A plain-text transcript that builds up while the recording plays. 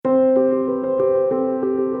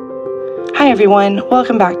Hi everyone,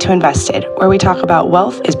 welcome back to Invested, where we talk about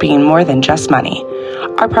wealth as being more than just money.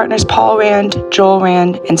 Our partners Paul Rand, Joel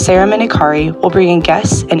Rand, and Sarah Minikari will bring in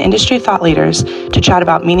guests and industry thought leaders to chat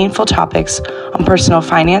about meaningful topics on personal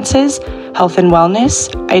finances, health and wellness,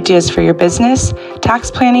 ideas for your business, tax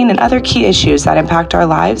planning, and other key issues that impact our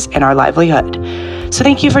lives and our livelihood. So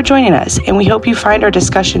thank you for joining us, and we hope you find our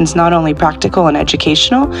discussions not only practical and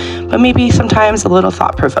educational, but maybe sometimes a little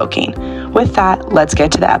thought-provoking. With that, let's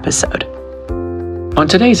get to the episode. On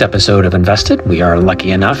today's episode of Invested, we are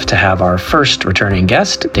lucky enough to have our first returning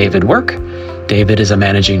guest, David Work. David is a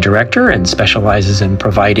managing director and specializes in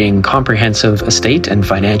providing comprehensive estate and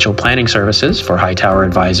financial planning services for Hightower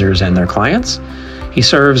Advisors and their clients. He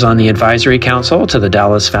serves on the advisory council to the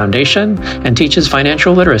Dallas Foundation and teaches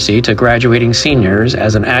financial literacy to graduating seniors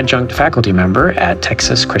as an adjunct faculty member at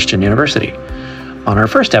Texas Christian University. On our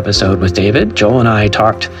first episode with David, Joel and I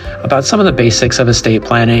talked about some of the basics of estate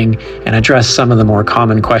planning and addressed some of the more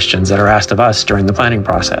common questions that are asked of us during the planning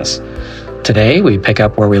process. Today, we pick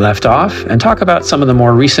up where we left off and talk about some of the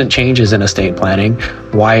more recent changes in estate planning,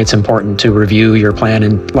 why it's important to review your plan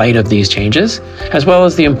in light of these changes, as well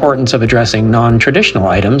as the importance of addressing non-traditional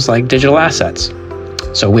items like digital assets.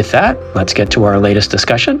 So with that, let's get to our latest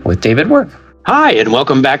discussion with David Work. Hi, and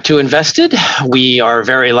welcome back to Invested. We are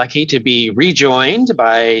very lucky to be rejoined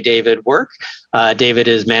by David Work. David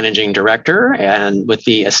is managing director and with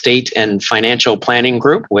the Estate and Financial Planning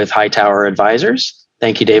Group with Hightower Advisors.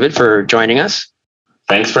 Thank you, David, for joining us.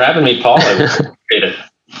 Thanks for having me, Paul. I appreciate it.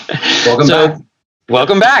 Welcome back.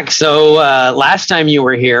 Welcome back. So last time you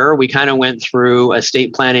were here, we kind of went through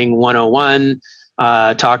Estate Planning 101,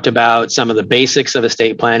 talked about some of the basics of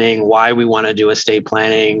estate planning, why we want to do estate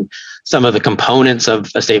planning, some of the components of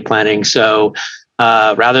estate planning. So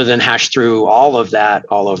rather than hash through all of that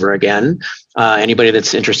all over again, anybody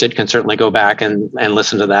that's interested can certainly go back and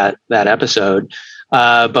listen to that episode.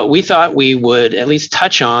 But we thought we would at least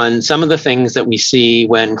touch on some of the things that we see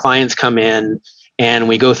when clients come in and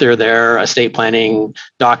we go through their estate planning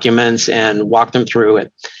documents and walk them through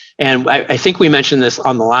it. And I think we mentioned this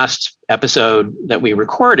on the last episode that we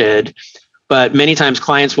recorded, but many times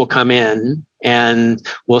clients will come in and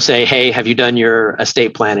we'll say, hey, have you done your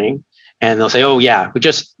estate planning? And they'll say, oh yeah, we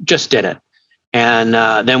just did it. And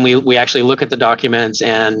then we actually look at the documents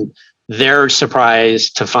and they're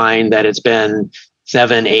surprised to find that it's been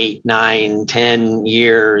 7, 8, 9, 10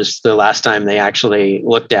 years the last time they actually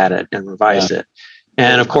looked at it and revised it.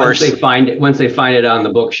 And of course, once they find it on the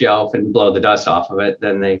bookshelf and blow the dust off of it,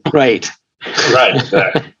 then they right.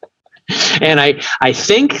 Exactly. And I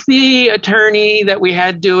think the attorney that we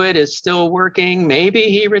had do it is still working. Maybe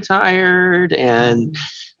he retired, and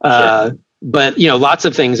Sure. But lots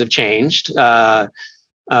of things have changed.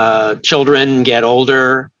 Children get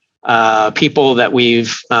older. People that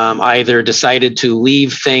we've either decided to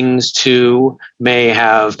leave things to may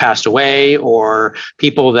have passed away, or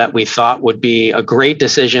people that we thought would be a great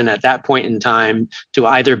decision at that point in time to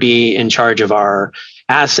either be in charge of our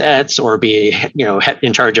assets or be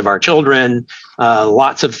in charge of our children.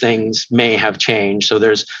 Lots of things may have changed. So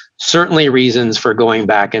there's certainly reasons for going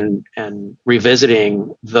back and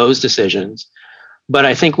revisiting those decisions. But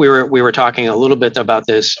I think we were talking a little bit about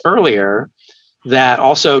this earlier, that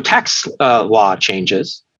also tax law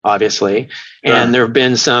changes, obviously. Sure. And there have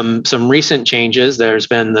been some recent changes. There's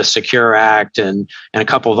been the Secure Act and a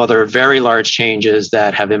couple of other very large changes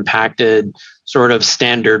that have impacted sort of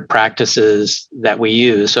standard practices that we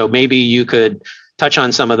use. So maybe you could touch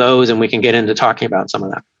on some of those and we can get into talking about some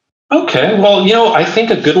of that. Okay. Well, I think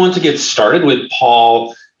a good one to get started with,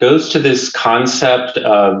 Paul, goes to this concept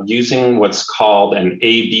of using what's called an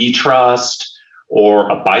AB trust or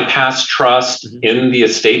a bypass trust in the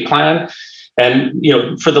estate plan. And,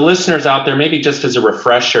 for the listeners out there, maybe just as a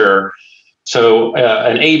refresher, so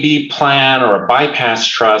an AB plan or a bypass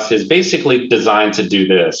trust is basically designed to do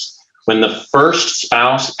this. When the first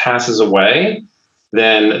spouse passes away,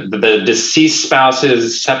 then the deceased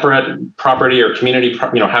spouse's separate property or community,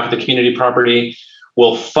 half of the community property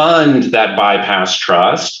will fund that bypass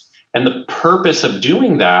trust. And the purpose of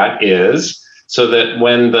doing that is so that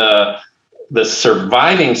when the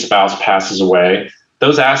surviving spouse passes away,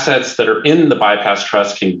 those assets that are in the bypass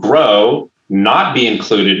trust can grow, not be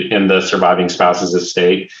included in the surviving spouse's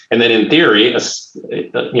estate, and then in theory,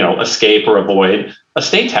 escape or avoid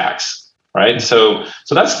estate tax, right? So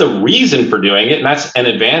that's the reason for doing it, and that's an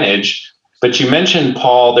advantage. But you mentioned,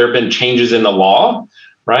 Paul, there have been changes in the law,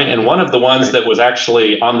 right? And one of the ones that was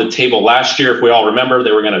actually on the table last year, if we all remember,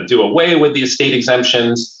 they were going to do away with the estate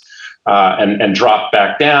exemptions. And drop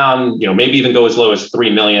back down, maybe even go as low as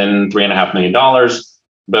 $3 million, $3.5 million.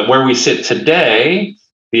 But where we sit today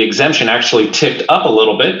the exemption actually ticked up a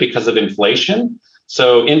little bit because of inflation.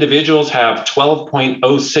 So individuals have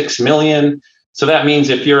 12.06 million. So that means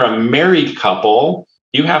if you're a married couple,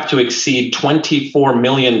 you have to exceed $24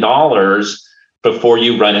 million before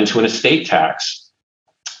you run into an estate tax.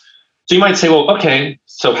 So you might say, well, okay,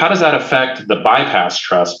 so how does that affect the bypass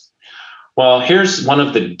trust? Well, here's one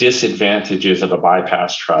of the disadvantages of a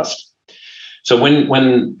bypass trust. So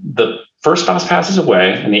when the first spouse passes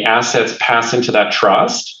away and the assets pass into that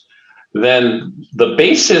trust, then the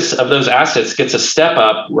basis of those assets gets a step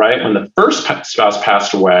up, right? When the first spouse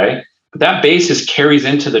passed away, that basis carries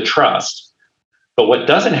into the trust. But what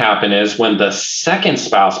doesn't happen is when the second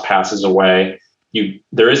spouse passes away,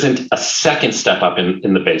 there isn't a second step up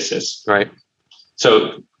in the basis. Right.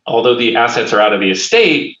 So although the assets are out of the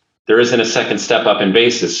estate, there isn't a second step up in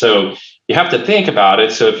basis. So you have to think about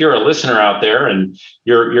it. So if you're a listener out there and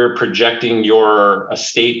you're projecting your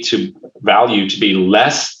estate to value to be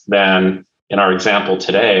less than, in our example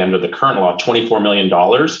today, under the current law, $24 million,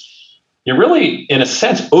 you're really, in a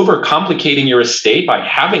sense, overcomplicating your estate by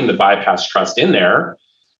having the bypass trust in there.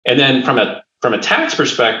 And then from a tax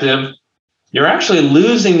perspective, you're actually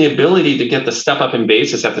losing the ability to get the step up in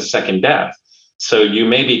basis at the second death. So you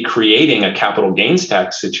may be creating a capital gains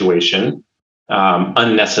tax situation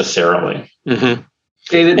unnecessarily. Mm-hmm.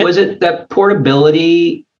 David, was it that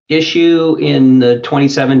portability issue in the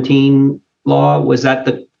 2017 law? Was that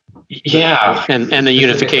the and the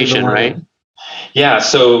unification, right? Yeah.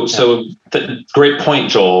 So great point,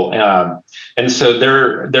 Joel. And so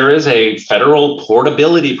there is a federal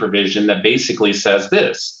portability provision that basically says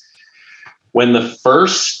this. When the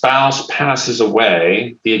first spouse passes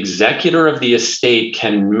away, the executor of the estate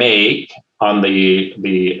can make on the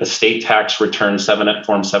estate tax return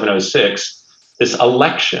Form 706 this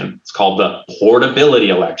election. It's called the portability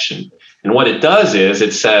election. And what it does is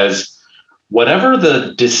it says, whatever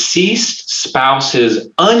the deceased spouse's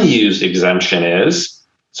unused exemption is,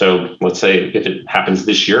 so let's say if it happens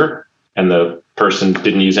this year and the person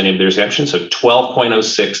didn't use any of their exemptions, so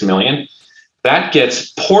 12.06 million, that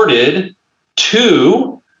gets ported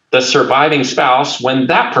to the surviving spouse when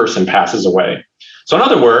that person passes away. So in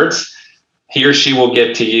other words, he or she will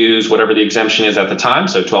get to use whatever the exemption is at the time,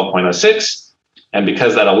 so 12.06. And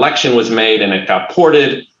because that election was made and it got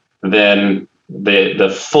ported, then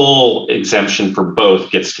the full exemption for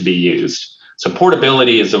both gets to be used. So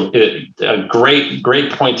portability is a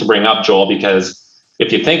great point to bring up, Joel, because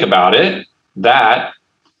if you think about it,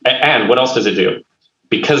 and what else does it do?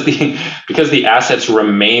 Because the assets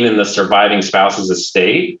remain in the surviving spouse's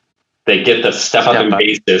estate, they get the step up in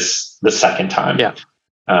basis the second time. Yeah.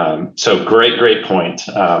 So great point.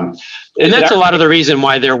 And that's a lot of the reason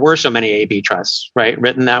why there were so many AB trusts, right?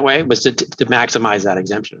 Written that way was to maximize that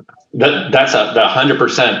exemption. That's the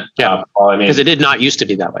 100%. Yeah. I mean, because it did not used to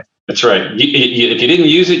be that way. That's right. If you didn't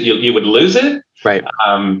use it, you would lose it. Right.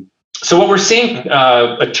 So what we're seeing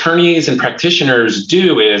attorneys and practitioners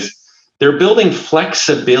do is they're building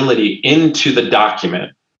flexibility into the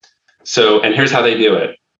document. And here's how they do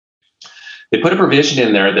it. They put a provision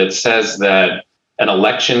in there that says that an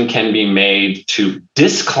election can be made to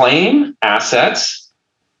disclaim assets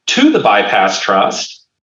to the bypass trust,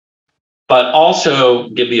 but also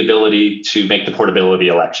give the ability to make the portability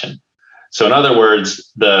election. So in other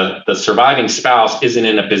words, the surviving spouse isn't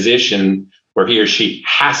in a position where he or she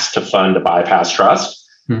has to fund a bypass trust.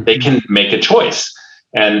 Mm-hmm. They can make a choice.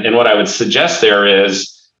 And what I would suggest there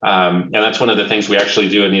is, and that's one of the things we actually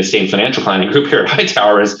do in the estate and financial planning group here at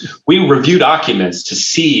Hightower, is we review documents to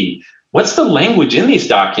see what's the language in these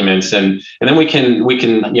documents, and then we can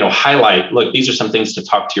highlight, look, these are some things to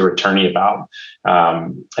talk to your attorney about.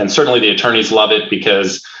 And certainly the attorneys love it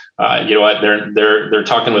because they're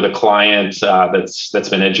talking with a client that's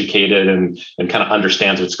been educated and kind of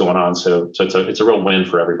understands what's going on. So it's a real win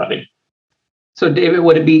for everybody. So David,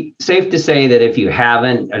 would it be safe to say that if you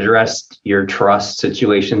haven't addressed your trust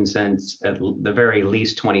situation since at the very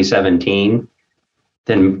least 2017,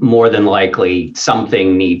 then more than likely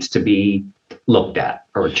something needs to be looked at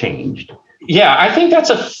or changed? Yeah, I think that's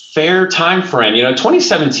a fair time frame.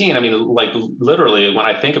 2017, I mean, like literally when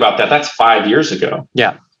I think about that, that's 5 years ago.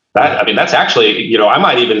 Yeah. That's actually, I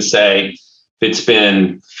might even say it's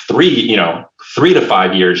been 3 to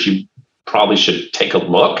 5 years, you probably should take a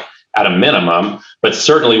look at a minimum, but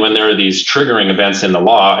certainly when there are these triggering events in the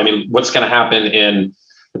law, I mean, what's going to happen at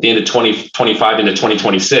the end of 2025 into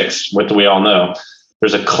 2026? What do we all know?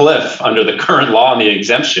 There's a cliff under the current law and the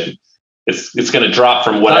exemption. It's going to drop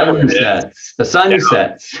from whatever it is. The sun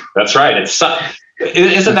sets. That's right.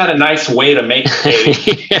 Isn't that a nice way to make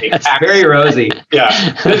a tax? Very rosy.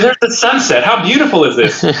 Yeah. There's the sunset. How beautiful is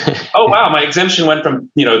this? Oh, wow. My exemption went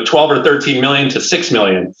from, 12 or 13 million to 6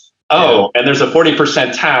 million. Oh, and there's a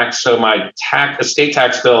 40% tax. So my estate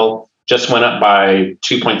tax bill just went up by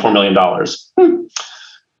 $2.4 million.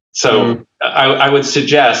 So I would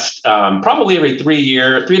suggest probably every 3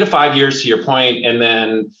 to 5 years, to your point. And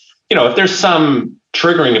then, if there's some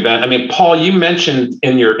triggering event, I mean, Paul, you mentioned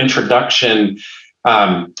in your introduction,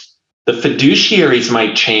 the fiduciaries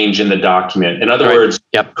might change in the document. In other words,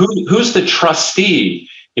 who's the trustee?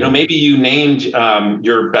 Maybe you named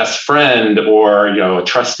your best friend or a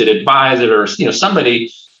trusted advisor or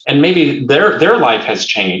somebody, and maybe their life has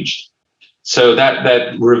changed. So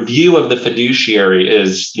that review of the fiduciary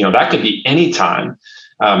is that could be any time.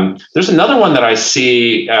 There's another one that I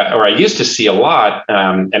see or I used to see a lot,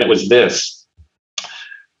 and it was this.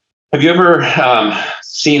 Have you ever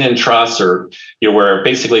seen in trusts or where it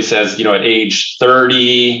basically says at age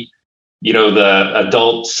 30, the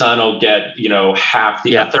adult son will get half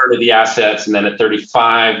a third of the assets, and then at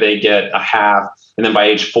 35 they get a half, and then by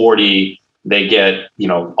age 40 they get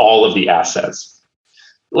all of the assets.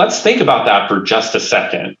 Let's think about that for just a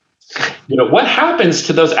second. What happens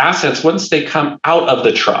to those assets once they come out of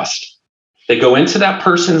the trust? They go into that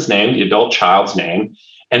person's name, the adult child's name,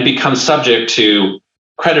 and become subject to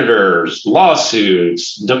creditors,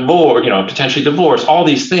 lawsuits, divorce, potentially divorce, all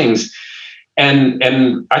these things. And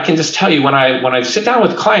I can just tell you when I sit down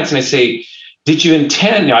with clients and I say, did you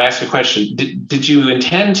intend, I ask a question, did you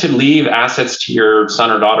intend to leave assets to your son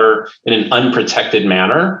or daughter in an unprotected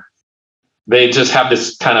manner? They just have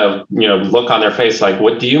this kind of, look on their face like,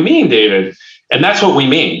 what do you mean, David? And that's what we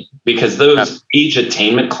mean, because those age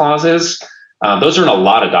attainment clauses, those are in a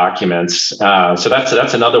lot of documents. So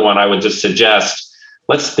that's another one I would just suggest.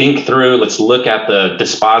 Let's think through, let's look at the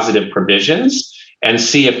dispositive provisions and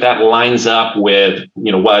see if that lines up with,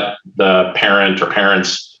 what the parent or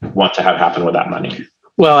parents want to have happen with that money.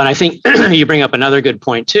 Well, and I think you bring up another good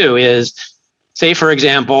point too, is say, for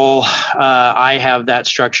example, I have that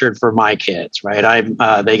structured for my kids, right?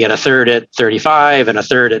 They get a third at 35 and a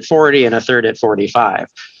third at 40 and a third at 45.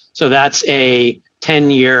 So that's a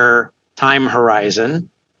 10-year time horizon.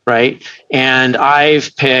 Right. And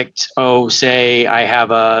I've picked, say I have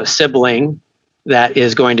a sibling that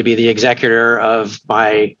is going to be the executor of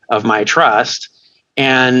my trust.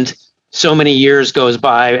 And so many years goes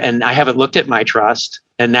by and I haven't looked at my trust.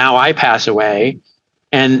 And now I pass away.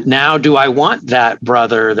 And now do I want that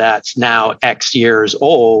brother that's now X years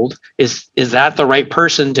old? Is that the right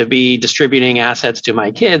person to be distributing assets to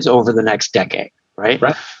my kids over the next decade? Right.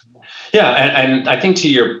 Yeah, and I think to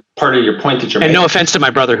your part of your point that you're making. And no offense to my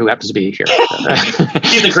brother who happens to be here.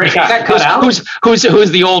 He's a great guy. Who's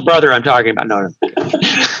the old brother I'm talking about? No.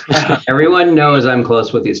 Everyone knows I'm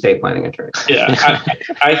close with the estate planning attorney. Yeah,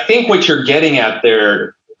 I think what you're getting at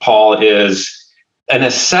there, Paul, is an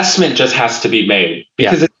assessment just has to be made,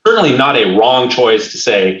 because it's certainly not a wrong choice to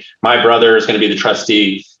say my brother is going to be the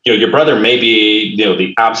trustee. Your brother may be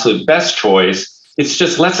the absolute best choice. It's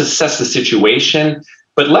just let's assess the situation.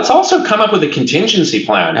 But let's also come up with a contingency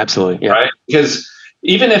plan. Absolutely. Yeah. Right? Because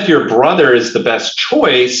even if your brother is the best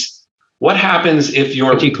choice, what happens if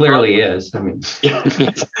Which he clearly is. I mean,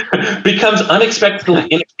 becomes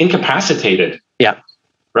unexpectedly incapacitated? Yeah.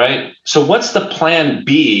 Right. So what's the plan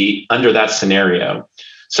B under that scenario?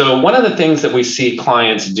 So one of the things that we see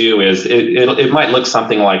clients do is it might look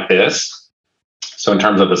something like this. So in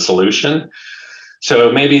terms of a solution,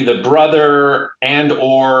 so maybe the brother and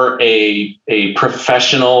or a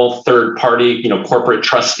professional third party, corporate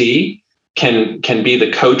trustee can be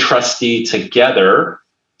the co-trustee together,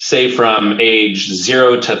 say from age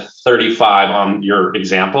 0 to 35 on your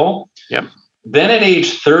example. Yep. Then at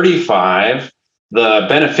age 35, the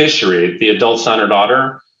beneficiary, the adult son or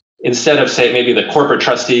daughter, instead of say maybe the corporate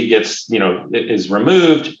trustee gets, is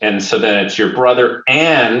removed, and so then it's your brother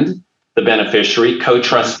and the beneficiary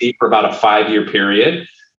co-trustee for about a 5-year period,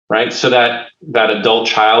 right? So that adult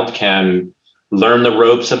child can learn the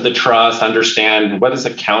ropes of the trust, understand what is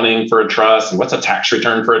accounting for a trust and what's a tax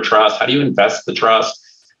return for a trust, how do you invest the trust?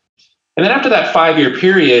 And then after that 5-year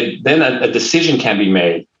period, then a decision can be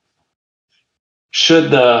made.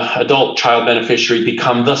 Should the adult child beneficiary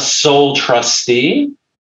become the sole trustee?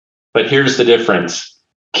 But here's the difference.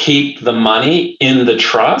 Keep the money in the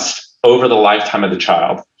trust over the lifetime of the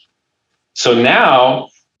child. So now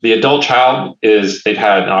the adult child they've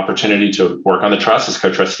had an opportunity to work on the trust as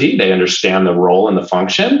co-trustee. They understand the role and the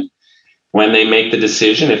function. When they make the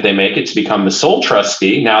decision, if they make it to become the sole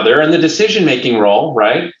trustee, now they're in the decision-making role,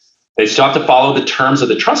 right? They still have to follow the terms of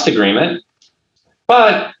the trust agreement,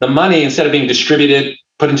 But the money, instead of being distributed,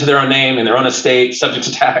 put into their own name in their own estate, subject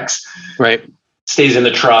to tax, right, stays in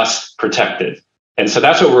the trust, protected. And so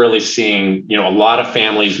that's what we're really seeing. A lot of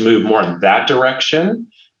families move more in that direction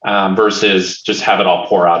versus just have it all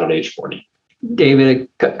pour out at age 40. David,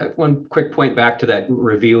 one quick point back to that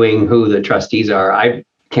reviewing who the trustees are. I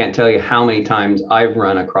can't tell you how many times I've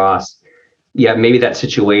run across, maybe that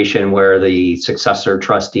situation where the successor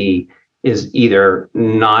trustee is either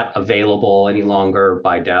not available any longer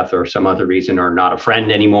by death or some other reason, or not a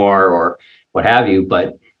friend anymore, or what have you.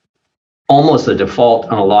 But almost the default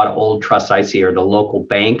on a lot of old trusts I see are the local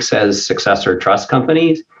banks as successor trust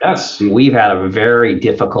companies. Yes. And we've had a very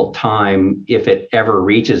difficult time, if it ever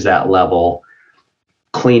reaches that level,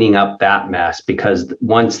 cleaning up that mess, because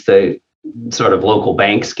once the sort of local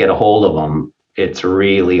banks get a hold of them, it's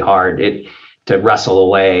really hard to wrestle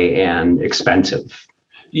away and expensive.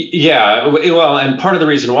 Yeah, well, and part of the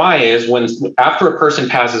reason why is after a person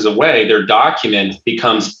passes away, their document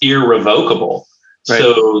becomes irrevocable. Right.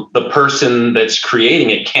 So the person that's creating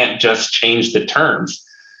it can't just change the terms.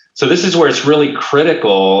 So this is where it's really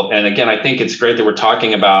critical. And again, I think it's great that we're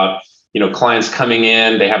talking about, clients coming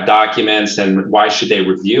in, they have documents, and why should they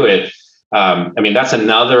review it? That's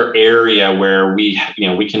another area where we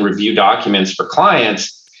can review documents for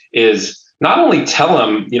clients, is not only tell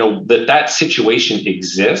them, that situation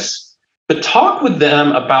exists, but talk with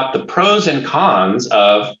them about the pros and cons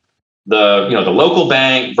of the local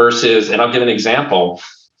bank versus, and I'll give an example.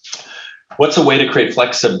 What's a way to create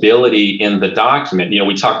flexibility in the document?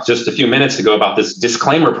 We talked just a few minutes ago about this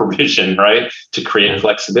disclaimer provision, right? To create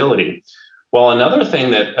flexibility. Well, another thing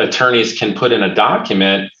that attorneys can put in a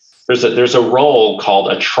document, there's a role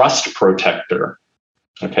called a trust protector.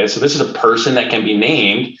 Okay, so this is a person that can be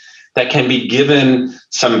named, that can be given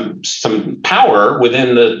some power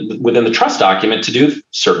within the trust document to do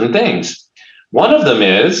certain things. One of them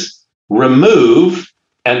is remove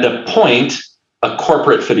and appoint a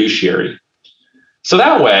corporate fiduciary. So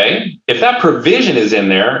that way, if that provision is in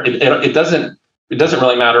there, it doesn't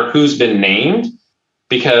really matter who's been named,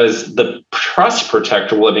 because the trust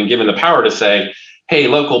protector will have been given the power to say, hey,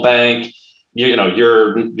 local bank, you're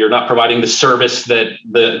not providing the service that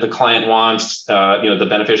the client wants, the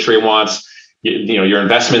beneficiary wants. Your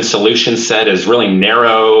investment solution set is really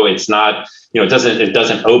narrow. It's not, it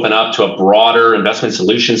doesn't open up to a broader investment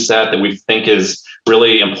solution set that we think is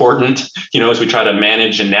really important, as we try to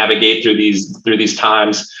manage and navigate through these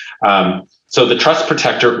times. So the trust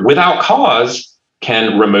protector, without cause,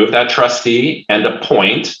 can remove that trustee and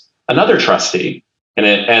appoint another trustee.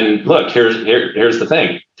 And look, here's the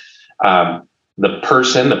thing. The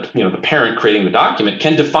person, the parent creating the document,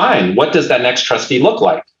 can define what does that next trustee look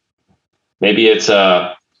like. Maybe it's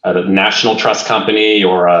a national trust company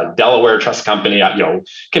or a Delaware trust company.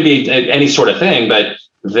 Can be any sort of thing, but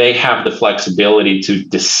they have the flexibility to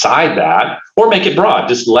decide that, or make it broad.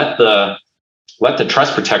 Just let the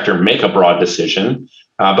trust protector make a broad decision.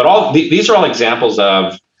 But these are all examples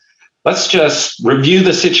of, let's just review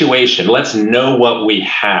the situation. Let's know what we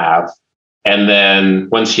have. And then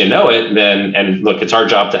once you know it, and look, it's our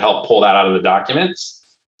job to help pull that out of the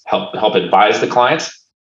documents, help advise the clients.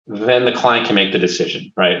 Then the client can make the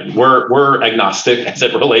decision, right? We're agnostic as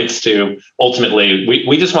it relates to, ultimately, we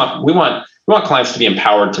want clients to be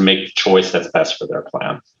empowered to make the choice that's best for their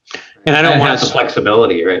plan. And I don't want the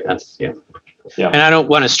flexibility, right? Yeah. And I don't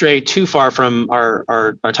want to stray too far from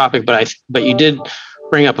our topic, but you did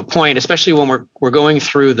bring up a point, especially when we're going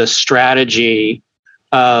through the strategy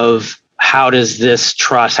of how does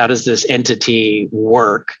this entity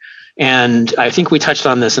work? And I think we touched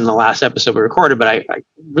on this in the last episode we recorded, but I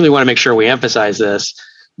really want to make sure we emphasize this,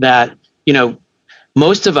 that,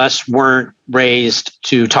 most of us weren't raised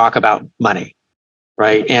to talk about money,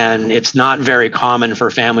 right? And it's not very common for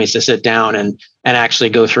families to sit down and actually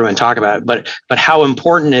go through and talk about it. But how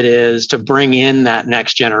important it is to bring in that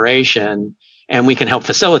next generation, and we can help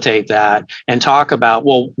facilitate that and talk about,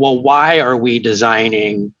 well, why are we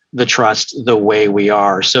designing the trust the way we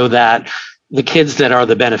are, so that the kids that are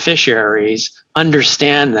the beneficiaries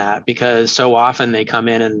understand that, because so often they come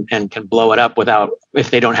in and can blow it up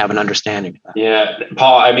if they don't have an understanding of that. Yeah,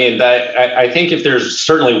 Paul, I think if there's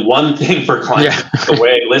certainly one thing for clients,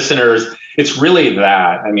 away listeners, it's really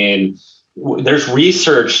that. There's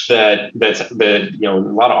research that's a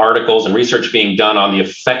lot of articles and research being done on the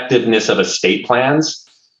effectiveness of estate plans,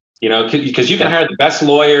 because you can hire the best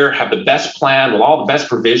lawyer, have the best plan with all the best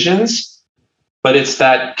provisions, but it's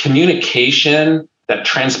that communication, that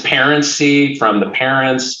transparency from the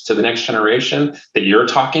parents to the next generation that you're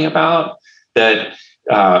talking about, that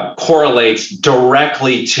correlates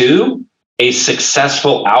directly to a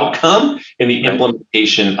successful outcome in the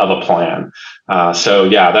implementation of a plan. So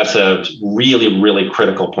yeah, that's a really, really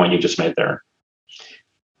critical point you just made there.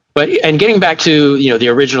 But, and getting back to, the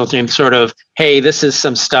original theme, sort of, hey, this is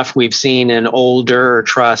some stuff we've seen in older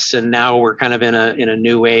trusts, and now we're kind of in a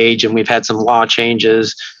new age, and we've had some law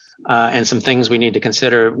changes and some things we need to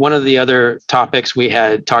consider. One of the other topics we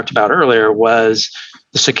had talked about earlier was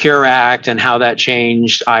the Secure Act and how that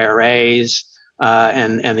changed IRAs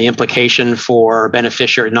and the implication for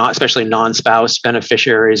beneficiary, especially non-spouse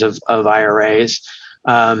beneficiaries of IRAs.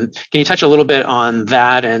 Can you touch a little bit on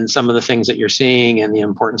that and some of the things that you're seeing and the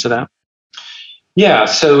importance of that? Yeah.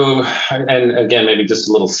 So, and again, maybe just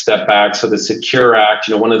a little step back. So the Secure Act,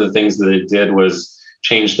 one of the things that it did was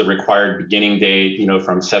change the required beginning date,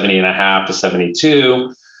 from 70 and a half to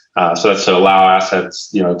 72. So that's to allow assets,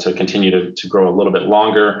 to continue to grow a little bit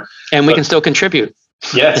longer. And we can still contribute.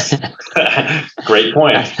 Yes, great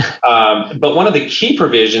point. But one of the key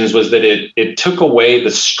provisions was that it took away the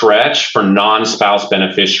stretch for non-spouse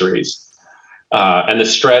beneficiaries. And the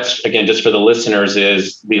stretch, again, just for the listeners,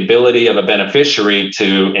 is the ability of a beneficiary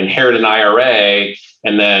to inherit an IRA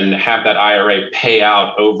and then have that IRA pay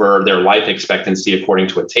out over their life expectancy according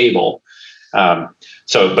to a table.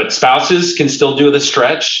 But spouses can still do the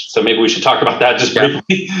stretch. So maybe we should talk about that just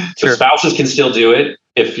briefly. So sure. Spouses can still do it.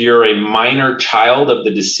 If you're a minor child of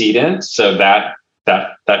the decedent, so that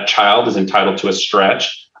child is entitled to a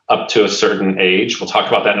stretch up to a certain age. We'll talk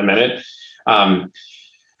about that in a minute.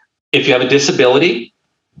 If you have a disability,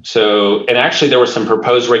 and actually there were some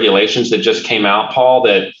proposed regulations that just came out, Paul,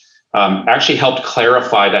 that actually helped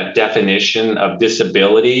clarify that definition of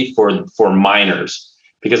disability for minors.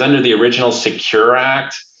 Because under the original Secure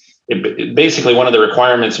Act, basically one of the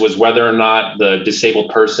requirements was whether or not the disabled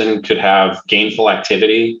person could have gainful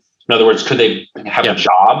activity. In other words, could they have a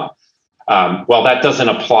job? Well, that doesn't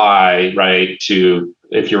apply, right, to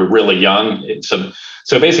if you're really young. So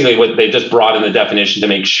basically what they just brought in the definition to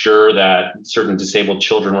make sure that certain disabled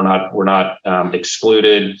children were not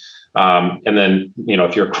excluded. And then,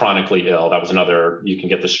 if you're chronically ill, that was you can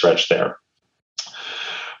get the stretch there.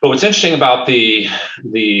 But what's interesting about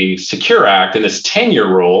the Secure Act and this 10-year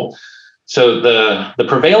rule, so the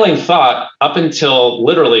prevailing thought up until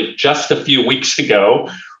literally just a few weeks ago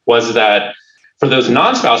was that for those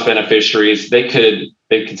non-spouse beneficiaries, they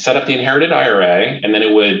could set up the inherited IRA, and then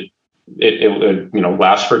it would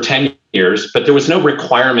last for 10 years, but there was no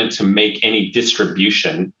requirement to make any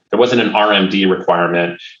distribution. There wasn't an RMD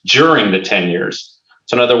requirement during the 10 years.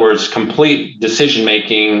 So in other words, complete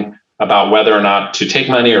decision-making about whether or not to take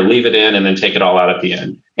money or leave it in and then take it all out at the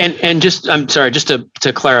end. And just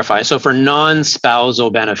to clarify. So for non-spousal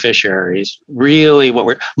beneficiaries, really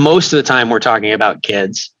most of the time we're talking about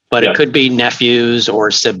kids, but it could be nephews or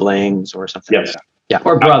siblings or something like that. Yeah.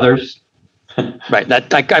 Or brothers. Right.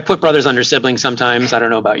 That I put brothers under siblings sometimes. I don't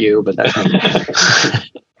know about you, but that's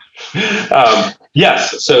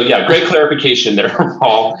yes. So great clarification there,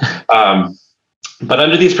 Paul. But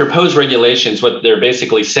under these proposed regulations, what they're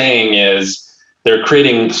basically saying is they're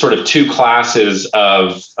creating sort of two classes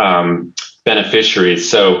of beneficiaries.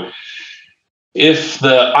 So if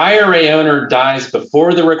the IRA owner dies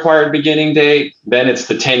before the required beginning date, then it's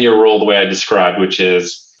the 10-year rule the way I described, which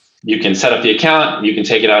is you can set up the account, you can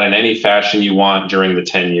take it out in any fashion you want during the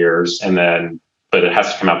 10 years, but it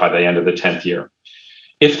has to come out by the end of the 10th year.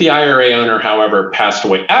 If the IRA owner, however, passed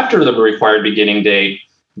away after the required beginning date,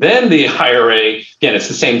 then the IRA, again, it's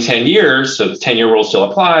the same 10 years, so the 10-year rule still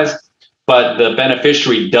applies, but the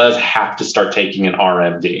beneficiary does have to start taking an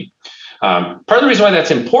RMD. Part of the reason why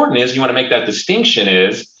that's important is you want to make that distinction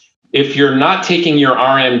is if you're not taking your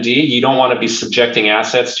RMD, you don't want to be subjecting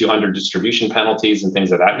assets to under distribution penalties and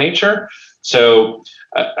things of that nature. So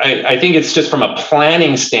I think it's just from a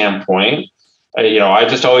planning standpoint, I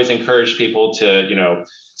just always encourage people to,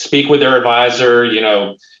 speak with their advisor,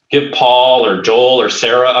 give Paul or Joel or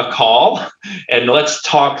Sarah a call and let's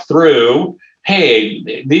talk through,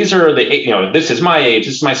 hey, these are this is my age,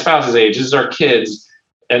 this is my spouse's age, this is our kids,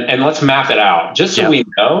 and let's map it out just so we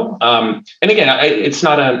know. And again, it's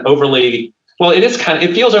not an overly,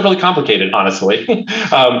 it feels overly complicated, honestly.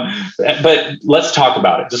 But let's talk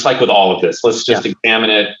about it, just like with all of this. Let's just examine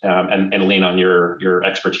it and lean on your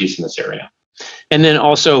expertise in this area. And then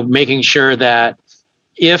also making sure that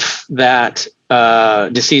if that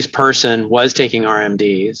deceased person was taking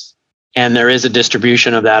RMDs and there is a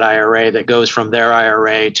distribution of that IRA that goes from their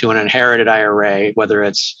IRA to an inherited IRA, whether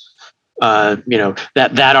it's that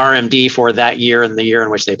RMD for that year and the year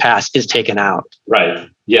in which they pass is taken out. Right.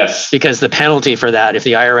 Yes. Because the penalty for that, if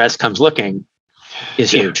the IRS comes looking,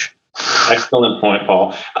 is huge. Excellent point,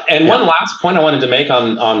 Paul. And one last point I wanted to make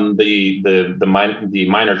on the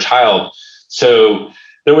minor child. So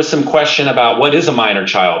there was some question about what is a minor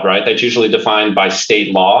child, right? That's usually defined by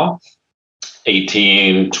state law,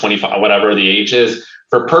 18, 25, whatever the age is.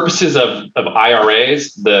 For purposes of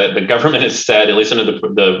IRAs, the government has said, at least under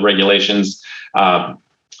the regulations,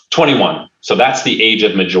 21. So that's the age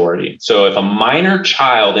of majority. So if a minor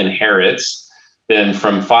child inherits, then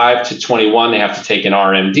from 5 to 21, they have to take an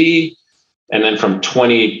RMD. And then from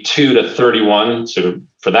 22 to 31, so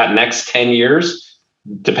for that next 10 years,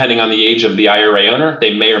 depending on the age of the IRA owner,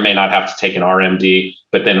 they may or may not have to take an RMD,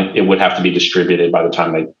 but then it would have to be distributed by the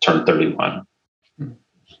time they turn 31.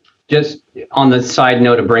 Just on the side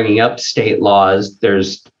note of bringing up state laws,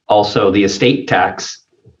 there's also the estate tax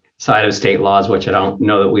side of state laws, which I don't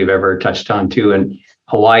know that we've ever touched on too. And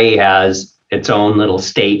Hawaii has its own little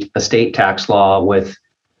estate tax law with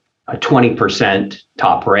a 20%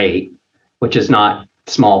 top rate, which is not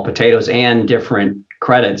small potatoes, and different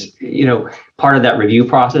credits. Part of that review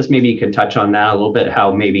process, maybe you can touch on that a little bit,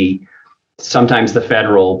 how maybe sometimes the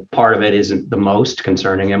federal part of it isn't the most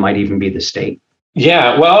concerning. It might even be the state.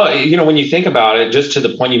 Yeah, well, when you think about it, just to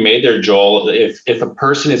the point you made there, Joel, if a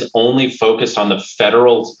person is only focused on the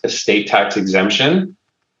federal estate tax exemption,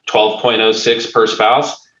 12.06 per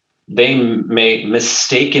spouse, they may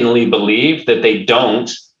mistakenly believe that they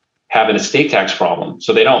don't have an estate tax problem.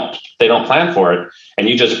 So they don't plan for it. And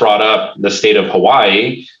you just brought up the state of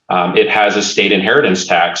Hawaii. It has a state inheritance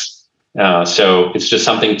tax. So it's just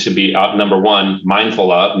something to be, number one,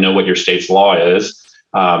 mindful of, know what your state's law is.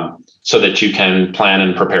 So that you can plan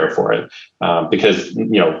and prepare for it. Because,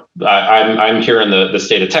 I'm here in the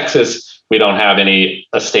state of Texas. We don't have any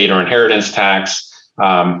estate or inheritance tax,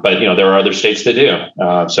 but, there are other states that do.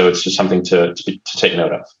 So it's just something to take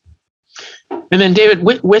note of. And then, David,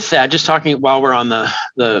 with that, just talking while we're on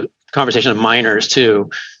the conversation of minors too.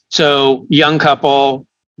 So young couple,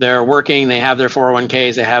 they're working, they have their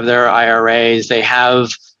 401ks, they have their IRAs, they have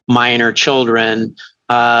minor children.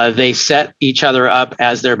 They set each other up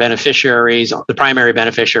as their beneficiaries, the primary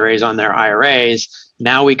beneficiaries on their IRAs.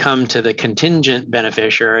 Now we come to the contingent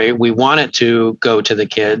beneficiary. We want it to go to the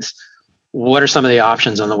kids. What are some of the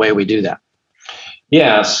options on the way we do that?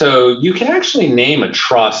 Yeah, so you can actually name a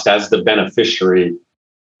trust as the beneficiary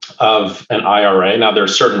of an IRA. Now, there are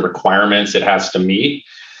certain requirements it has to meet.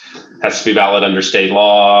 It has to be valid under state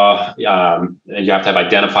law. You have to have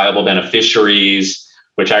identifiable beneficiaries,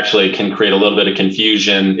 which actually can create a little bit of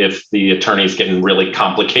confusion if the attorney's getting really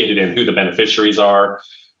complicated in who the beneficiaries are.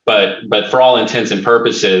 But for all intents and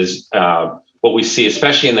purposes, what we see,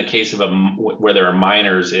 especially in the case of where there are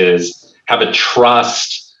minors, is have a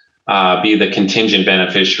trust be the contingent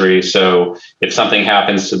beneficiary. So if something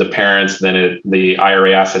happens to the parents, then the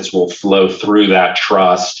IRA assets will flow through that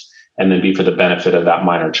trust and then be for the benefit of that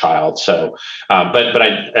minor child. So, but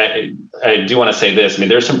I do want to say this. I mean,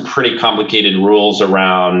 there's some pretty complicated rules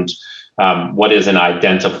around what is an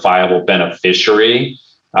identifiable beneficiary.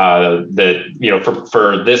 That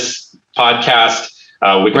for this podcast,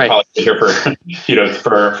 we could probably sit here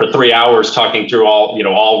for 3 hours talking through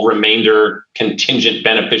all remainder contingent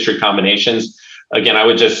beneficiary combinations. Again, I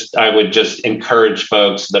would just encourage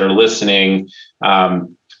folks that are listening.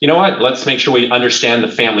 Let's make sure we understand the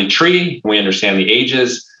family tree, we understand the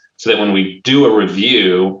ages, so that when we do a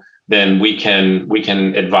review, then we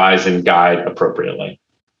can advise and guide appropriately.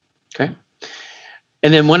 Okay.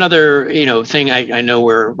 And then one other, thing I know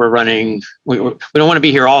we're running, we don't want to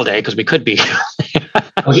be here all day because we could be.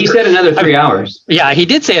 Well, he said another 3 hours. Yeah, he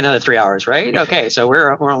did say another 3 hours, right? Okay, so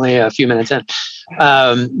we're only a few minutes in.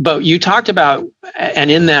 But you talked about, and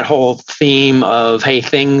in that whole theme of, hey,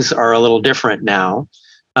 things are a little different now.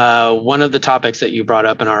 One of the topics that you brought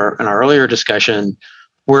up in our earlier discussion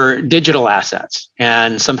were digital assets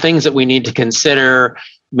and some things that we need to consider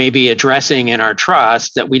maybe addressing in our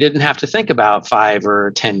trust that we didn't have to think about 5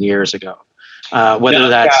 or 10 years ago, whether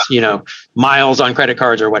that's, miles on credit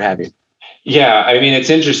cards or what have you. Yeah, I mean, it's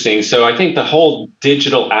interesting. So I think the whole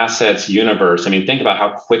digital assets universe, think about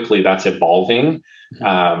how quickly that's evolving. In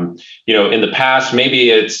the past, maybe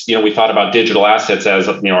it's, we thought about digital assets as,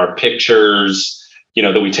 our pictures,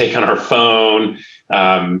 that we take on our phone,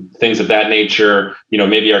 things of that nature,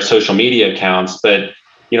 maybe our social media accounts. But,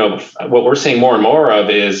 what we're seeing more and more of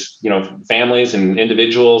is, families and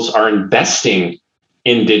individuals are investing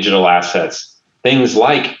in digital assets, things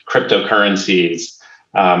like cryptocurrencies,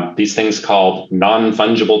 these things called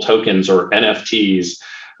non-fungible tokens or NFTs.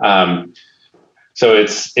 So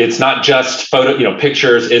it's not just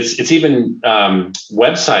pictures. It's even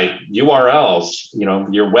website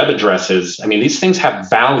URLs. Your web addresses. These things have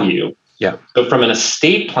value, Yeah. So from an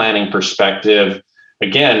estate planning perspective,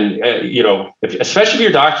 again, especially if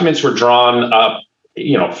your documents were drawn up,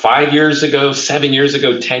 5 years ago, 7 years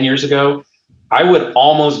ago, 10 years ago, I would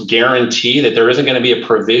almost guarantee that there isn't going to be a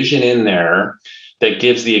provision in there that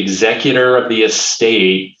gives the executor of the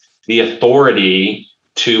estate the authority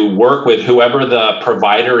to work with whoever the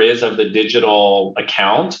provider is of the digital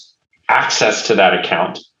account, access to that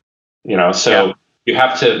account. So you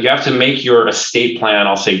have to make your estate plan,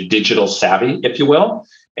 I'll say, digital savvy, if you will,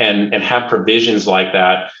 and have provisions like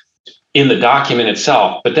that in the document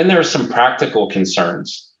itself. But then there are some practical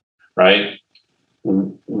concerns, right?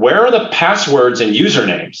 Where are the passwords and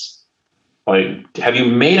usernames? Like, have you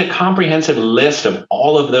made a comprehensive list of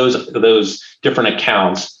all of those different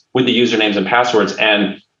accounts with the usernames and passwords?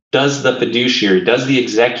 And does the fiduciary, does the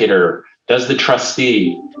executor, does the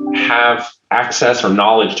trustee have access or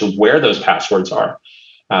knowledge to where those passwords are?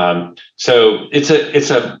 So it's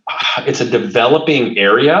a developing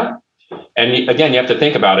area. And again, you have to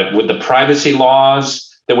think about it with the privacy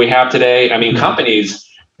laws that we have today. I mean, companies,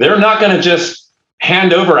 they're not going to just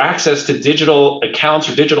hand over access to digital accounts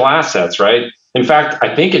or digital assets, right? In fact,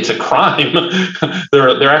 I think it's a crime. There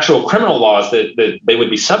are actual criminal laws that they would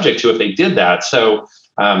be subject to if they did that. So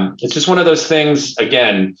it's just one of those things,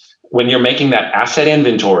 again, when you're making that asset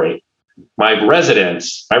inventory, my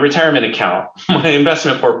residence, my retirement account, my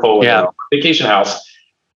investment portfolio, vacation house,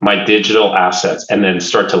 my digital assets, and then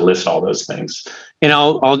start to list all those things. And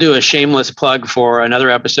I'll do a shameless plug for another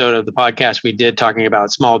episode of the podcast we did talking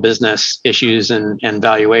about small business issues and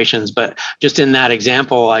valuations. But just in that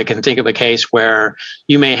example, I can think of a case where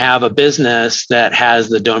you may have a business that has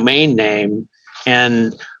the domain name,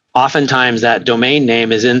 and oftentimes that domain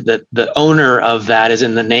name is in the owner of that is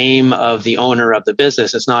in the name of the owner of the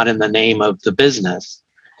business. It's not in the name of the business.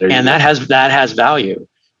 And that has value.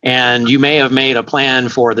 And you may have made a plan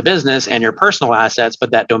for the business and your personal assets, but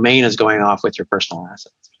that domain is going off with your personal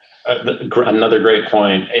assets. Another great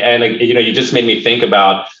point. And you just made me think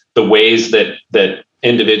about the ways that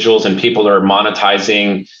individuals and people are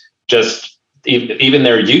monetizing just even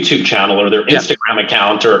their YouTube channel or their Instagram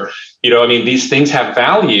account, or these things have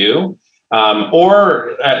value.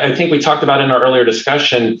 Or I think we talked about in our earlier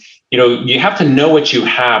discussion, you have to know what you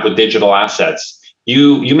have with digital assets.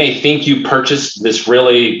 You may think you purchased this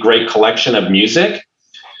really great collection of music,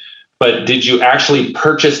 but did you actually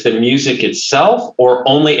purchase the music itself or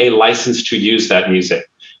only a license to use that music?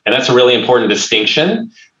 And that's a really important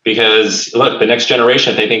distinction, because look, the next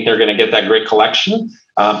generation, if they think they're going to get that great collection,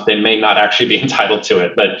 they may not actually be entitled to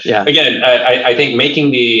it. But again, I think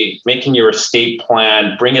making your estate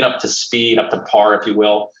plan, bring it up to speed, up to par, if you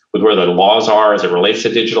will, with where the laws are as it relates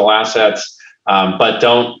to digital assets. But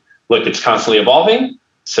look, it's constantly evolving.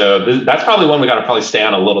 So that's probably one we got to probably stay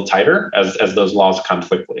on a little tighter as those laws come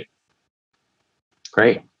quickly.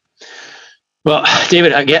 Great. Well,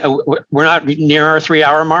 David, again, we're not near our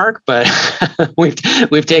 3-hour mark, but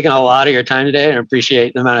we've taken a lot of your time today, and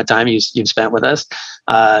appreciate the amount of time you've spent with us.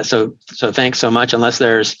 So thanks so much. Unless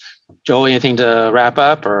there's, Joel, anything to wrap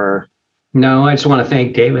up or? No, I just want to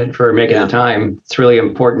thank David for making the time. It's a really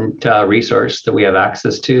important resource that we have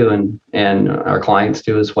access to, and our clients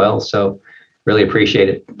do as well. So really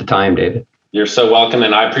appreciate the time, David. You're so welcome.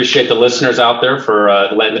 And I appreciate the listeners out there for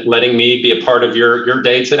letting me be a part of your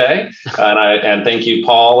day today. And thank you,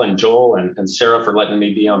 Paul and Joel and Sarah, for letting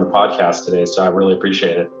me be on the podcast today. So I really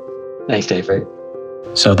appreciate it. Thanks, David.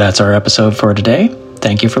 So that's our episode for today.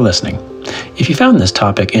 Thank you for listening. If you found this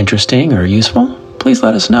topic interesting or useful, please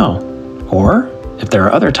let us know. Or if there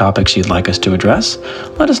are other topics you'd like us to address,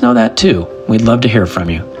 let us know that too. We'd love to hear from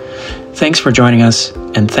you. Thanks for joining us,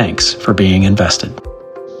 and thanks for being invested.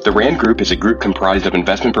 The RAND Group is a group comprised of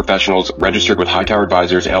investment professionals registered with Hightower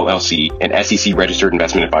Advisors, LLC, an SEC-registered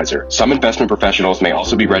investment advisor. Some investment professionals may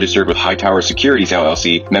also be registered with Hightower Securities,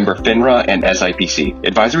 LLC, member FINRA and SIPC.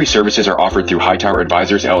 Advisory services are offered through Hightower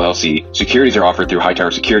Advisors, LLC. Securities are offered through Hightower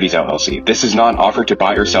Securities, LLC. This is not an offer to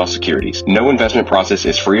buy or sell securities. No investment process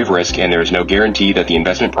is free of risk, and there is no guarantee that the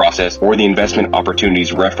investment process or the investment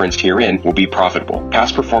opportunities referenced herein will be profitable.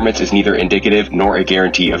 Past performance is neither indicative nor a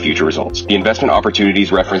guarantee of future results. The investment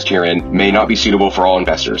opportunities referenced herein may not be suitable for all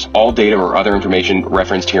investors. All data or other information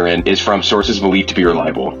referenced herein is from sources believed to be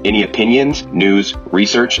reliable. Any opinions, news,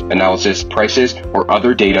 research, analysis, prices, or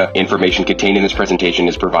other data information contained in this presentation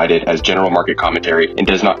is provided as general market commentary and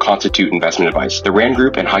does not constitute investment advice. The RAND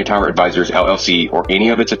Group and Hightower Advisors, LLC, or any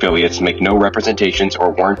of its affiliates make no representations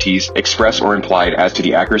or warranties express or implied as to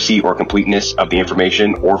the accuracy or completeness of the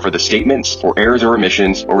information, or for the statements or errors or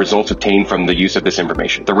omissions or results obtained from the use of this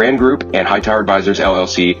information. The RAND Group and Hightower Advisors,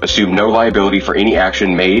 LLC LLC assume no liability for any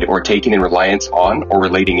action made or taken in reliance on or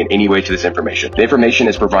relating in any way to this information. The information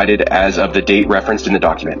is provided as of the date referenced in the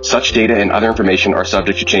document. Such data and other information are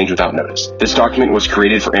subject to change without notice. This document was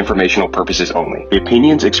created for informational purposes only. The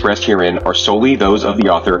opinions expressed herein are solely those of the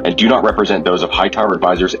author and do not represent those of Hightower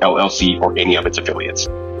Advisors LLC or any of its affiliates.